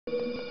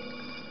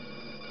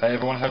Hey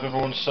everyone, hope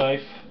everyone's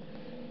safe.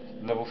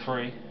 Level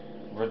 3,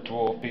 Red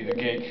Dwarf beat the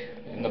Geek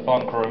in the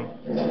bunk room.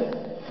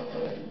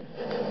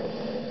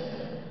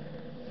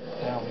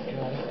 Down we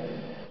go.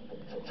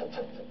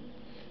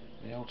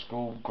 The old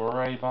school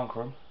grey bunk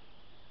room.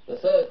 The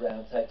third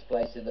round takes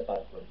place in the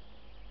bunk room.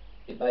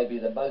 It may be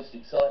the most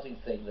exciting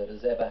thing that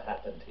has ever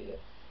happened here.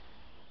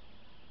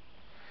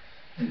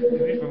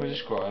 Who is from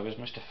described as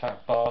Mr.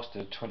 Fat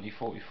Bastard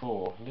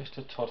 2044?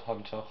 Lister, Todd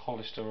Hunter,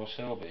 Hollister or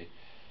Selby?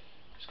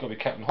 It's got to be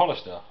Captain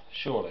Hollister,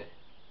 surely.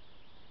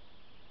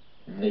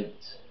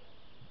 Neat.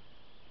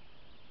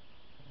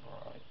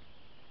 Right.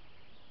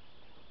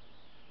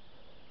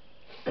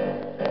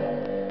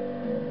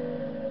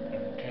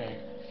 Okay.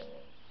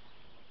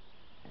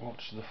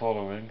 Watch the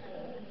following.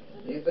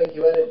 You think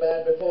you had it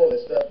bad before,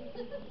 Lister?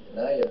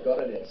 Now you've got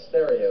it in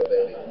stereo,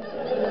 baby.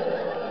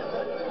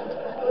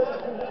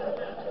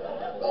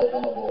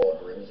 Welcome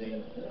aboard,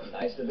 Rimsey.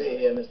 Nice to be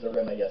here, Mr.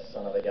 Rimmer, you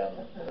son of a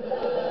gun.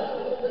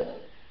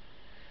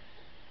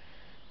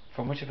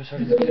 From which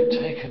episode is the clip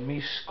taken?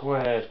 Me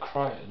squared,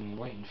 Crichton,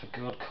 waiting for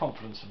God,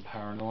 confidence and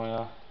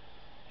paranoia.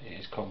 It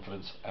is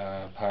confidence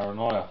and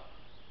paranoia.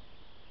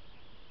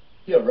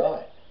 You're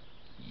right.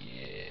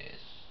 Yes.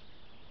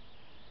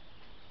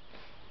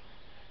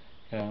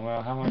 Going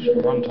well, how much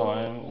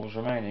runtime was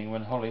remaining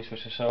when Holly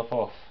switched herself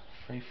off?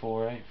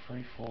 348,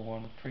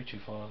 341,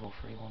 325 or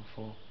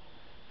 314?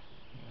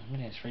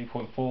 Minutes,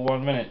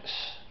 3.41 minutes.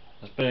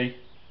 That's B.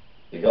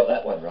 You got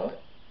that one right.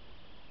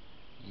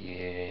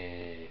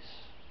 Yes.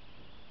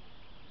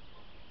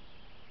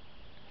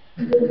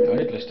 How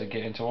did Lister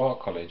get into art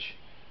college?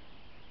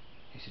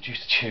 He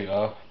seduced a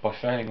tutor by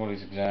failing all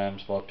his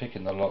exams, by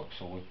picking the locks,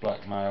 or with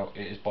blackmail.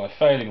 It is by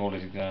failing all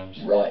his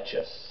exams.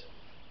 Righteous.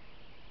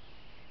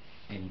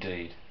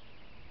 Indeed.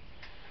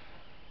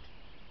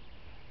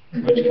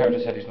 Which character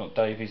said he's not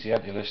Dave, he's the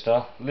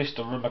anti-Lister?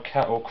 Lister, Rimmer,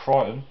 Cat or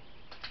Crichton?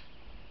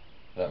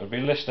 That would be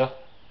Lister.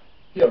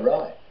 You're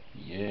right.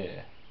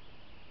 Yeah.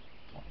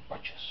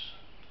 Righteous.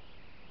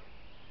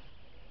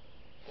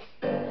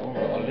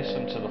 Alright, I'll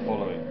listen to the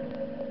following.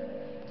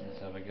 Let's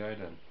have a go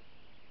then.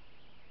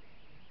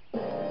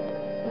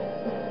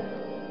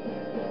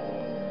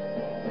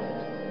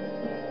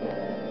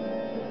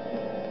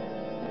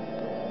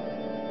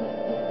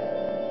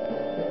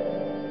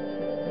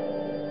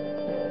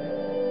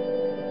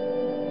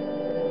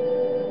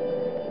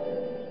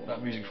 That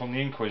music from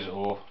the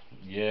Inquisitor.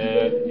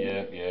 Yeah.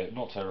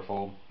 Not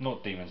Terraform,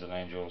 not Demons and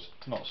Angels,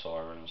 not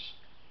Sirens.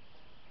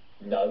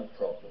 No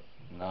problem.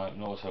 No,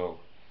 not at all.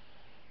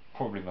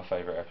 Probably my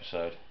favourite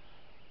episode.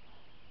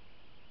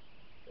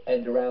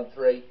 End of round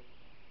 3.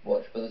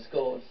 Watch for the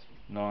scores.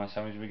 Nice,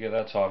 how many did we get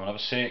that time? Another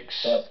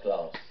 6. First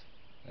class.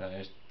 That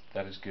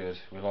is good.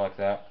 We like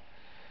that.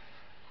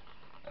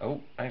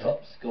 Oh, hang on.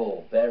 Top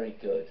score. Very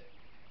good.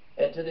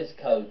 Enter this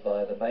code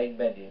via the main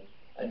menu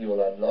and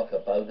you'll unlock a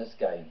bonus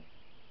game.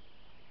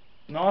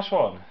 Nice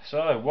one.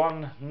 So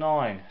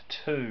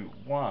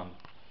 1921.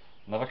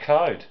 Another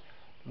code.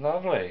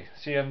 Lovely.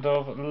 It's the end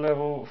of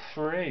level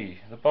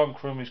 3. The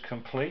bunk room is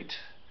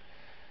complete.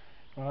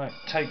 Right.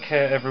 Take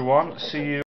care, everyone. See you.